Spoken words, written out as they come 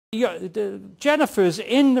Jennifer's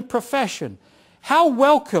in the profession. How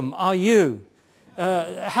welcome are you?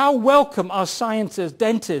 How welcome are scientists,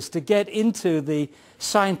 dentists, to get into the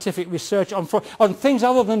scientific research on things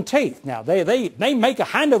other than teeth? Now, they make a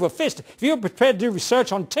hand over fist. If you're prepared to do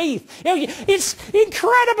research on teeth, it's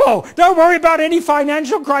incredible. Don't worry about any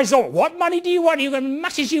financial crisis. Or what money do you want? You get as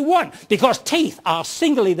much as you want. Because teeth are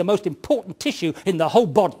singularly the most important tissue in the whole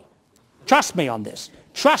body. Trust me on this.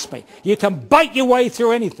 Trust me. You can bite your way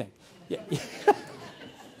through anything.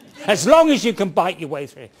 As long as you can bite your way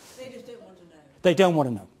through it. They just don't want to know. They don't want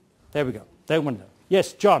to know. There we go. They don't want to know.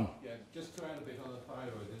 Yes, John. Yeah, just to add a bit on the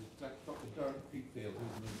thyroid, there's Dr. Derek Peatfield,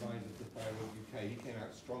 who's an advisor to Thyroid UK. He came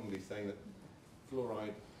out strongly saying that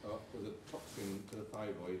fluoride was a toxin to the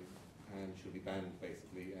thyroid and should be banned,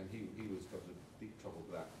 basically. And he was got into deep trouble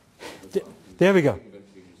with that. There we go.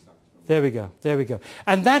 There we go. There we go.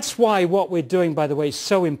 And that's why what we're doing, by the way, is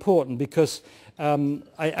so important, because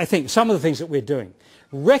I think some of the things that we're doing,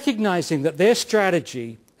 recognizing that their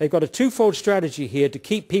strategy, they've got a twofold strategy here to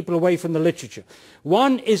keep people away from the literature.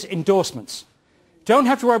 One is endorsements. Don't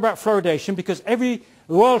have to worry about fluoridation, because the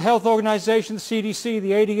World Health Organization, the CDC,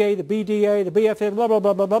 the ADA, the BDA, the BFA, blah, blah,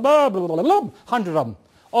 blah, blah, blah, blah, blah, blah, blah, 100 of them,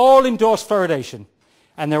 all endorse fluoridation.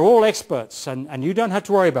 And they're all experts, and you don't have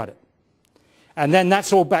to worry about it. And then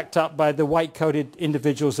that's all backed up by the white-coated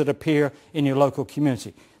individuals that appear in your local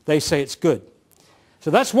community. They say it's good. So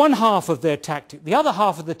that's one half of their tactic. The other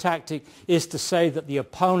half of the tactic is to say that the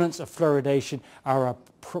opponents of fluoridation are a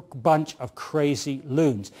bunch of crazy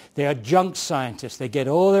loons. They are junk scientists. They get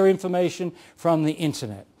all their information from the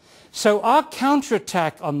internet. So our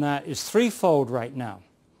counterattack on that is threefold right now.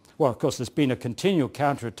 Well, of course, there's been a continual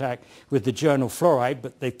counterattack with the journal Fluoride,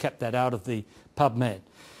 but they've kept that out of the PubMed.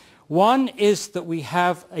 One is that we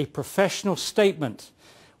have a professional statement.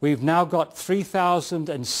 We've now got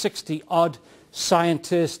 3,060 odd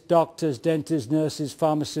scientists, doctors, dentists, nurses,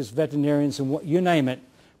 pharmacists, veterinarians, and what you name it,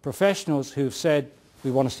 professionals who've said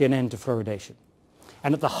we want to see an end to fluoridation.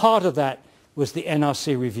 And at the heart of that was the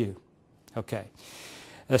NRC review. Okay.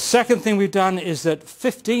 The second thing we've done is that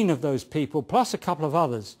 15 of those people, plus a couple of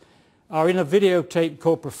others, are in a videotape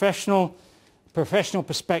called Professional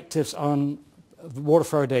Perspectives on Water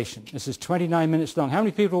Fluoridation. This is 29 minutes long. How many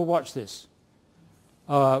people will watch this?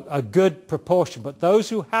 A good proportion. But those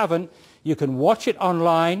who haven't, you can watch it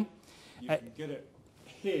online. You can get it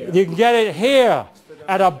here. You can get it here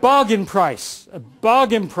at a bargain price. A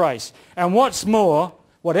bargain price. And what's more,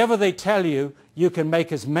 whatever they tell you, you can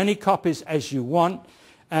make as many copies as you want.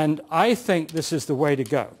 And I think this is the way to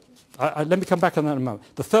go. Let me come back on that in a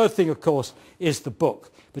moment. The third thing, of course, is the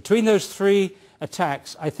book. Between those three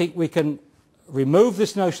attacks, I think we can remove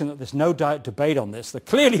this notion that there's no debate on this. There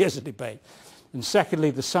clearly is a debate. And secondly,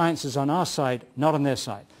 the science is on our side, not on their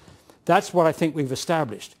side. That's what I think we've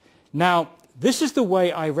established. Now, this is the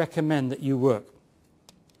way I recommend that you work.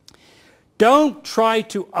 Don't try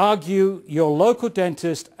to argue your local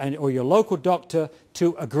dentist or your local doctor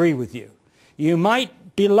to agree with you. You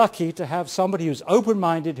might be lucky to have somebody who's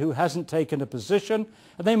open-minded, who hasn't taken a position,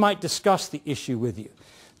 and they might discuss the issue with you.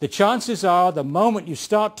 The chances are the moment you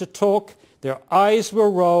start to talk, their eyes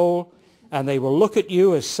will roll, and they will look at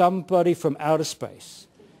you as somebody from outer space,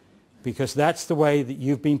 because that's the way that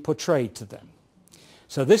you've been portrayed to them.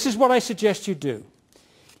 So this is what I suggest you do.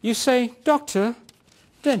 You say, doctor,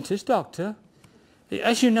 dentist, doctor,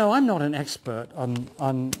 as you know, I'm not an expert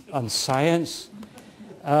on science,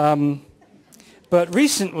 but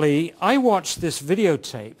recently I watched this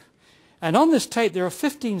videotape, and on this tape there are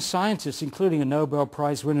 15 scientists, including a Nobel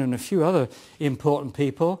Prize winner and a few other important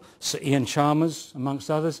people, Sir Ian Chalmers,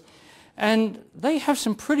 amongst others, and they have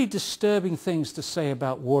some pretty disturbing things to say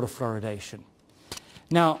about water fluoridation.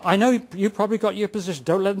 Now, I know you probably got your position.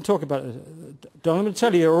 Don't let them talk about it. Don't let them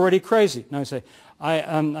tell you you're already crazy. No, say,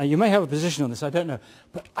 you may have a position on this, I don't know.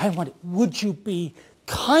 But I wonder, would you be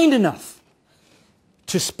kind enough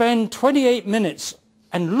to spend 28 minutes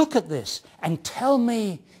and look at this and tell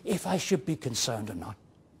me if I should be concerned or not?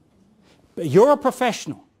 But you're a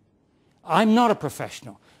professional. I'm not a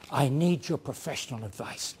professional. I need your professional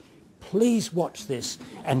advice. Please watch this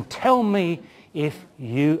and tell me if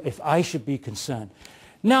I should be concerned.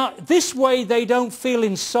 Now, this way they don't feel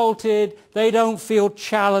insulted, they don't feel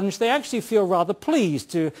challenged, they actually feel rather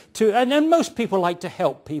pleased and most people like to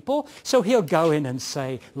help people, so he'll go in and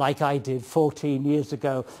say, like I did 14 years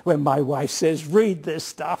ago when my wife says, read this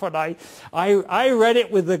stuff, and I read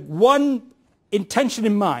it with the one intention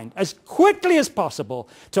in mind, as quickly as possible,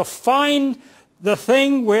 to find the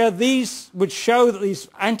thing where these would show that these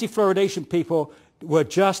anti-fluoridation people were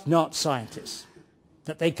just not scientists,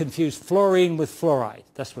 that they confused fluorine with fluoride.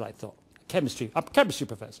 That's what I thought. chemistry. I'm a chemistry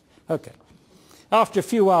professor. Okay. After a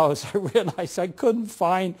few hours, I realized I couldn't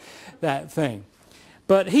find that thing.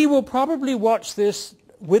 But he will probably watch this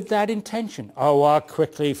with that intention. Oh, I'll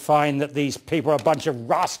quickly find that these people are a bunch of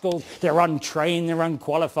rascals. They're untrained, they're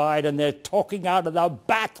unqualified, and they're talking out of the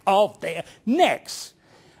back of their necks.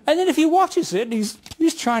 And then if he watches it, and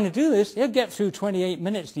he's trying to do this, he'll get through 28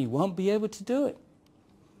 minutes and he won't be able to do it.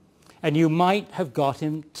 And you might have got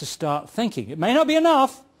him to start thinking. It may not be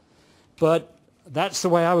enough, but that's the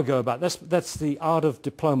way I would go about it. That's the art of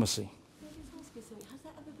diplomacy. Has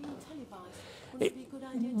that ever been televised? Would it be a good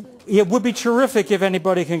idea to... It would be terrific if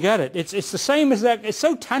anybody can get it. It's the same as that. It's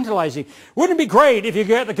so tantalizing. Wouldn't it be great if you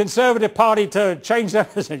get the Conservative Party to change their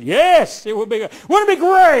position? Yes, it would be. Wouldn't it be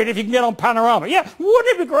great if you can get on Panorama? Yeah,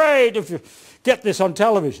 wouldn't it be great if you get this on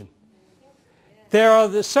television?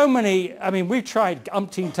 There's so many. I mean, we've tried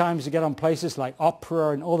umpteen times to get on places like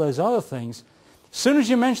opera and all those other things. As soon as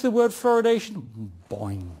you mention the word fluoridation,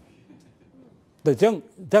 boing. They don't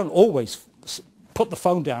always put the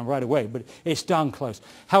phone down right away, but it's darn close.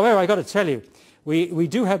 However, I got to tell you, we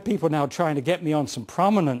do have people now trying to get me on some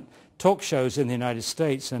prominent talk shows in the United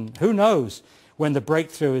States, and who knows when the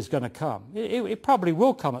breakthrough is going to come. It probably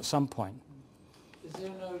will come at some point. Is there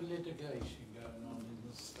no litigation going on in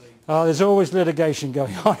the States? There's always litigation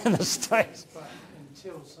going on in the States. But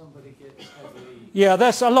until somebody gets heavily... Yeah,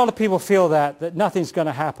 a lot of people feel that nothing's going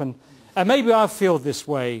to happen. And maybe I'll feel this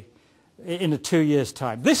way in 2 years'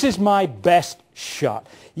 time. This is my best shot.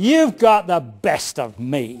 You've got the best of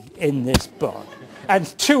me in this book. And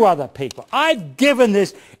 2 other people. I've given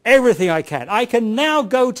this everything I can. I can now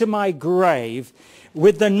go to my grave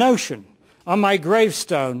with the notion on my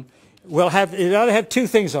gravestone, it'll have 2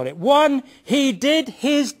 things on it. One, he did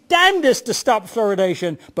his damnedest to stop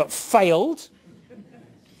fluoridation, but failed.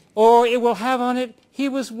 Or it will have on it, he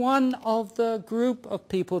was one of the group of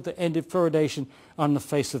people that ended fluoridation on the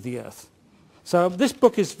face of the earth. So this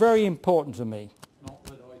book is very important to me. Not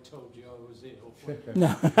that I told you I was ill.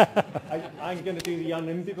 No. I'm going to do the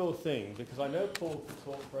unenviable thing, because I know Paul could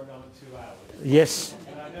talk for another 2 hours. Yes.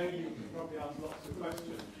 And I know you probably ask lots of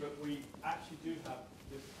questions, but we actually do have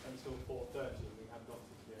this until 4:30 and we have got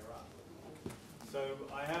to clear up. So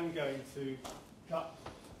I am going to cut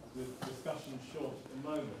the discussion short at the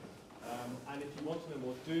moment. And if you want to know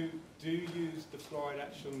more, do use the Fluoride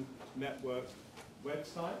Action Network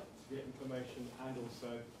website to get information, and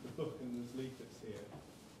also the book, and there's leaflets here.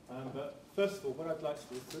 But first of all, what I'd like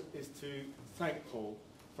to do is to thank Paul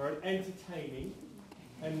for an entertaining,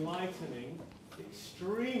 enlightening,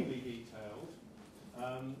 extremely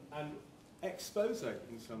detailed, and expose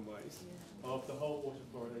in some ways of the whole water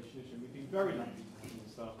fluoridation issue. We've been very lucky to have him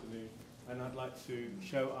this afternoon, and I'd like to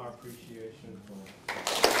show our appreciation for him.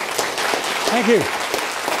 Thank you.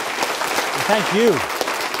 Thank you.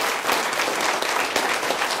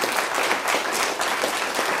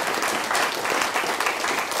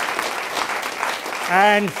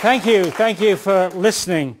 And thank you for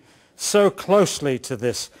listening so closely to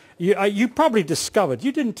this. You probably discovered,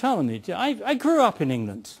 you didn't tell me, I grew up in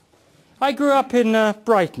England. I grew up in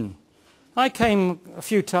Brighton. I came a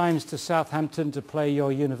few times to Southampton to play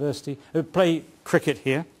your university, play cricket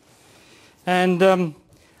here. And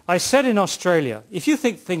I said in Australia, if you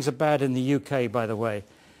think things are bad in the UK, by the way,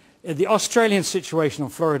 the Australian situation on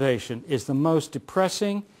fluoridation is the most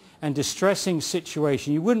depressing and distressing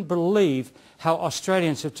situation. You wouldn't believe how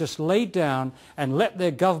Australians have just laid down and let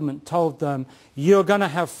their government told them, you're going to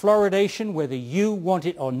have fluoridation whether you want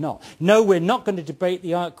it or not. No, we're not going to debate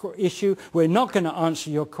the issue. We're not going to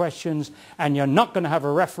answer your questions, and you're not going to have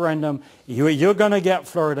a referendum. You're going to get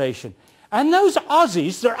fluoridation. And those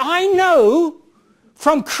Aussies that I know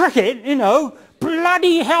from cricket, you know,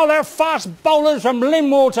 bloody hell, they're fast bowlers from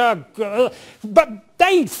Linwater, but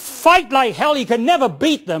they fight like hell. You can never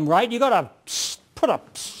beat them, right? You've got to put a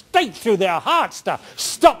stake through their hearts to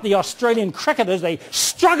stop the Australian cricketers. They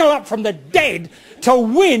struggle up from the dead to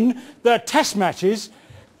win the test matches.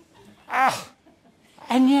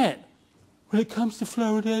 And yet, when it comes to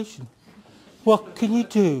fluoridation, what can you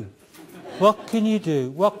do? What can you do?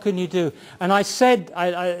 What can you do? And I said,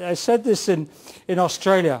 I said this in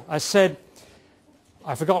Australia. I said,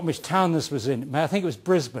 I forgot which town this was in. I think it was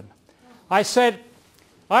Brisbane. I said,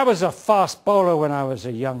 I was a fast bowler when I was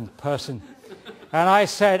a young person. And I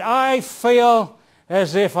said, I feel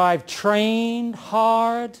as if I've trained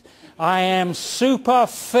hard. I am super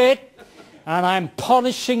fit. And I'm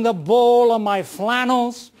polishing the ball on my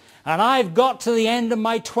flannels. And I've got to the end of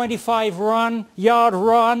my 25-yard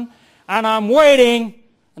run. And I'm waiting.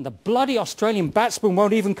 And the bloody Australian batsman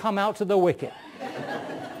won't even come out to the wicket.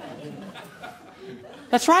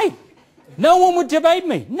 That's right. No one would debate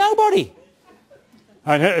me. Nobody.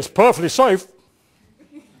 And it's perfectly safe.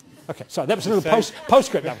 Okay, sorry, that was a little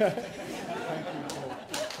postscript now.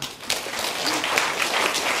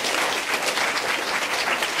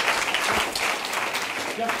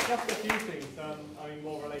 Just a few things, I mean,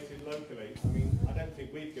 more related locally. I mean, I don't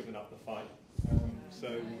think we've given up the fight.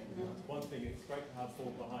 So one thing, it's great to have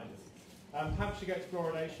Paul behind us. Hampshire Against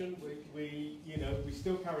Fluoridation, we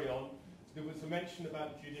still carry on. There was a mention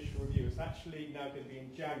about judicial review. It's actually now going to be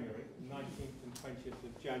in January, 19th and 20th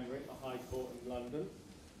of January at the High Court in London.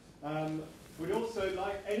 We'd also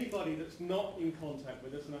like anybody that's not in contact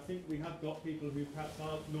with us, and I think we have got people who perhaps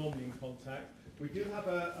aren't normally in contact. We do have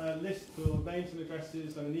a list for names and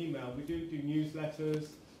addresses and an email. We do newsletters,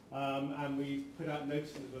 and we put out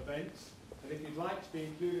notices of events. And if you'd like to be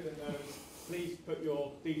included in those, please put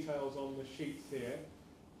your details on the sheets here.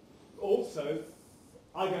 Also,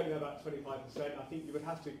 I don't know about 25%. I think you would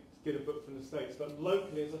have to get a book from the States. But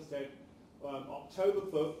locally, as I said, October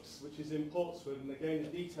Books, which is in Portsmouth, and again the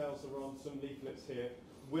details are on some leaflets here,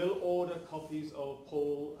 will order copies of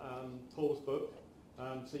Paul's book,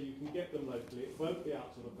 so you can get them locally. It won't be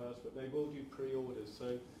out till the first, but they will do pre-orders.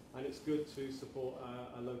 So, and it's good to support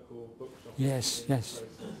a local bookshop. Yes, yes.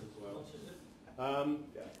 As well.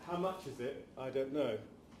 How much is it? I don't know.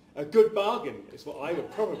 A good bargain is what I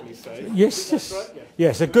would probably say. Yes, yes. Right? Yes.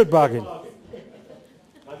 Yes, a good bargain.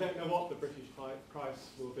 I don't know what the British price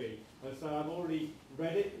will be. And so I've already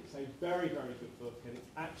read it. It's a very, very good book, and it's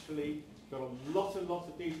actually got a lot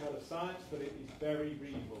of detail of science, but it is very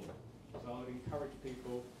readable. So I would encourage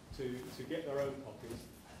people to get their own copies.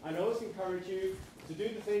 And I also encourage you to do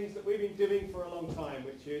the things that we've been doing for a long time,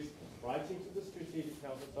 which is writing to the Strategic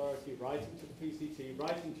Health Authority, writing to the PCT,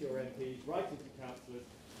 writing to your MPs, writing to councillors,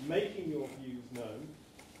 making your views known,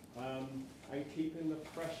 and keeping the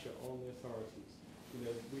pressure on the authorities. You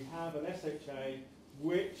know, we have an SHA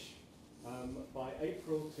which by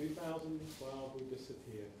April 2012 will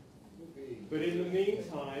disappear. But in the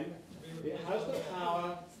meantime, it has the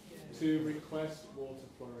power to request water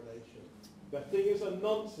fluoridation. The thing is a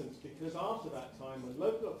nonsense, because after that time, when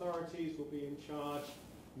local authorities will be in charge,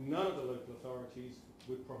 none of the local authorities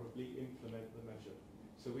would probably implement the measure.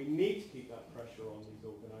 So we need to keep that pressure on these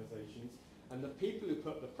organisations, and the people who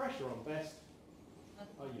put the pressure on best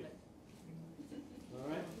are you. All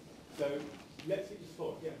right? So let's get your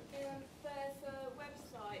thought. Yeah. There's a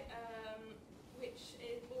website which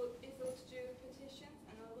is all to do with petitions,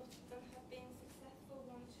 and a lot of them have been successful.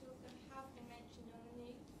 One or two of them have been mentioned on the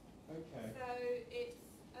news. Okay. So it's.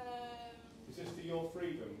 Is this for your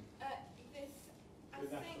freedom? I The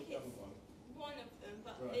think national it's government one of them,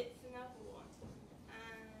 but Right. it's another one,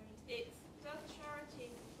 and it does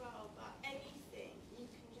charities as well. But anything, you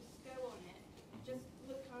can just go on it, just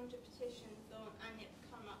look under petitions and it'll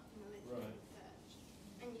come up in the list Right. search,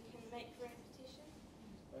 and you can make your own petition.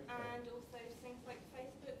 Okay. And also things like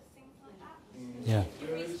Facebook, things like that. Yeah. You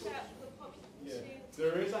can reach out to the public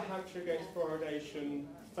There is a Hampshire Against Fluoridation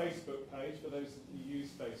Facebook page for those who use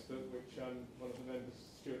Facebook, which one of the members,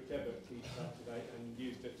 Stuart Jebbett, tweeted out today and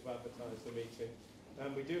used it to advertise the meeting.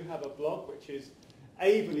 And we do have a blog which is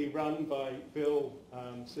ably run by Bill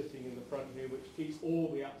sitting in the front here, which keeps all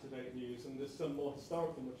the up-to-date news, and there's some more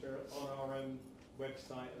historical material on our own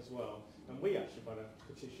website as well. And we actually run a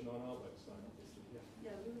petition on our website, obviously.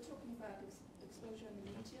 Yeah, we were talking about exposure in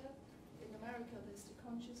the media. In America, there's the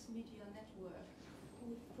Conscious Media Network,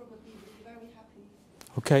 who would probably be very happy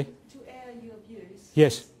Okay. to air your views.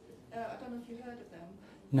 Yes. I don't know if you heard of them.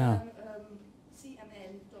 No.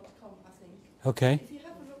 CNN.com, I think. Okay. If you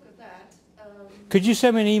have a look at that. Could you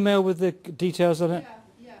send me an email with the details on it?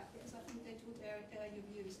 Yeah, because I think they would air your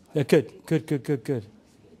views. Yeah, good.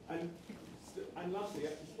 And lastly,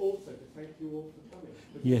 also to thank you all for coming.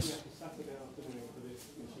 Yes. Saturday afternoon for this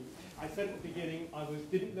issue. I said at the beginning,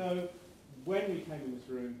 didn't know when we came in this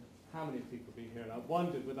room how many people would be here, and I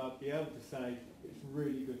wondered whether I'd be able to say it's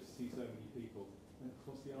really good to see so many people. And of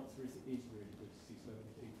course the answer is it is really good to see so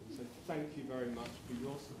many people. So thank you very much for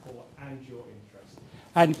your support and your interest.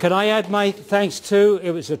 And can I add my thanks too?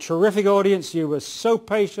 It was a terrific audience. You were so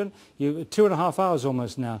patient. You were 2.5 hours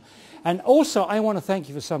almost now. And also I want to thank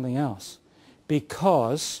you for something else,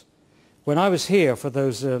 because when I was here for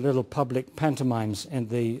those little public pantomimes in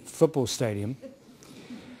the football stadium,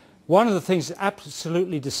 one of the things that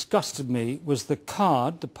absolutely disgusted me was the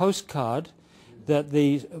postcard that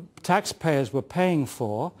the taxpayers were paying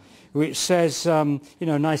for, which says,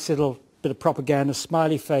 nice little bit of propaganda,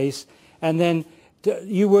 smiley face, and then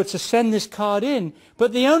you were to send this card in,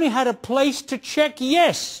 but they only had a place to check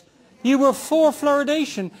yes. You were for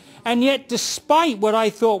fluoridation, and yet despite what I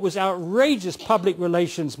thought was outrageous public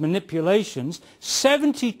relations manipulations,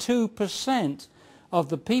 72% of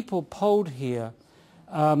the people polled here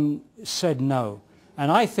said no.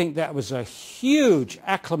 And I think that was a huge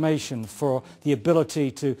acclamation for the ability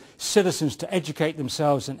to citizens to educate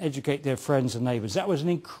themselves and educate their friends and neighbours. That was an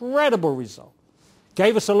incredible result.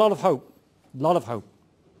 Gave us a lot of hope. A lot of hope.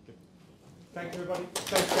 Thank you, everybody.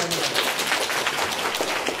 Thanks very much.